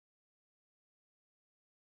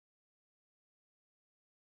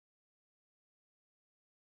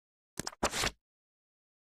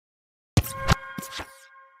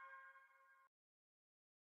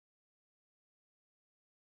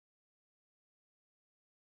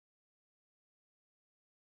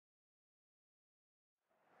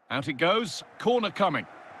Out it goes. Corner coming.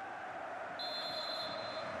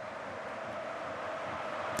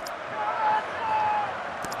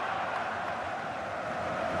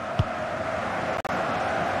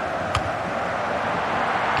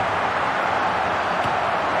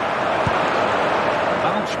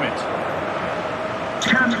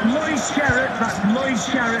 That's Lloyd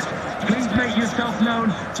Sherritt. Please make yourself known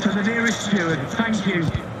to the nearest steward. Thank you.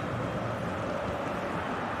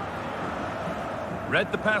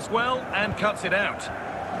 Read the pass well and cuts it out.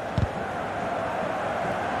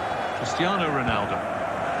 Cristiano Ronaldo.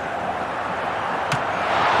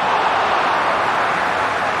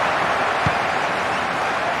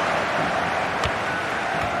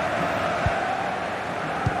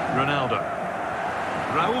 Ronaldo.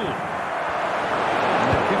 Raul.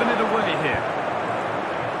 Giving it away here.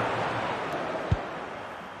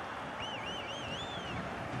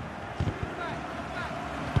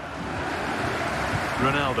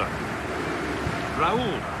 Ronaldo.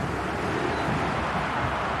 Raul.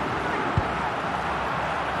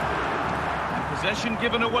 And possession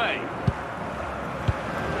given away.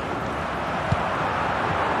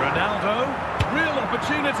 Ronaldo. Real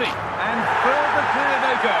opportunity. And further clear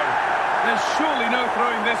they go. There's surely no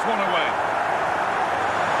throwing this one away.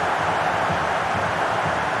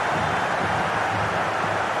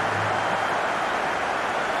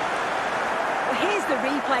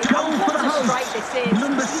 Goal for the host,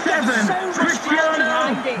 number 7, Cristiano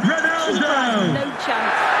Ronaldo. No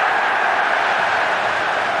chance.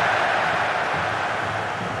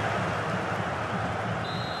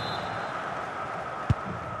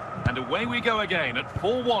 And away we go again at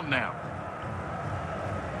 4-1 now.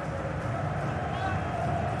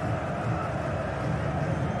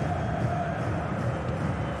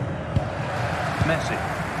 Messi.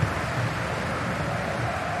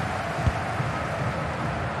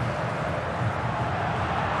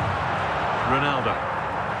 Ronaldo.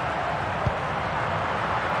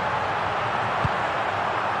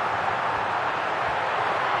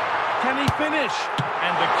 Can he finish?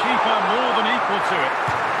 And the keeper more than equal to it.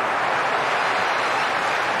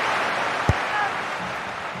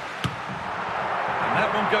 And that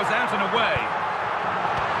one goes out and away.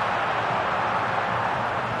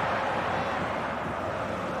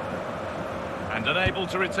 And unable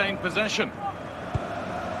to retain possession.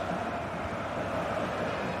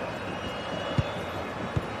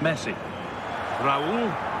 Messi. Raul.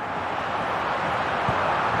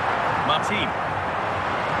 Martin.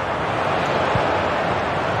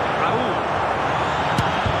 Raul.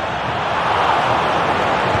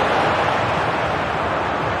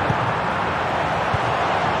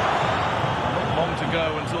 Not long to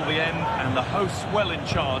go until the end, and the hosts well in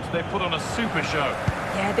charge. They put on a super show.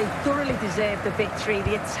 Yeah, they thoroughly deserve the victory.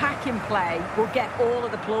 The attacking play will get all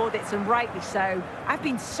of the plaudits, and rightly so. I've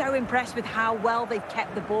been so impressed with how well they've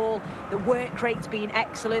kept the ball. The work rate's been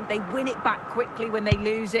excellent. They win it back quickly when they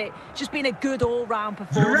lose it. It's just been a good all-round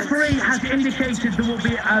performance. The referee has indicated there will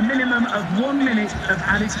be a minimum of 1 minute of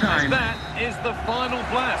added time. And that is the final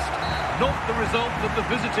blast. Not the result that the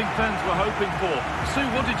visiting fans were hoping for. Sue,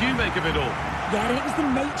 what did you make of it all? Yeah, and it was the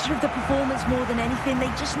nature of the performance more than anything. They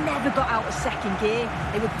just never got out of second gear.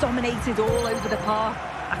 They were dominated all over the park.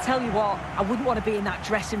 I tell you what, I wouldn't want to be in that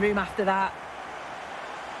dressing room after that.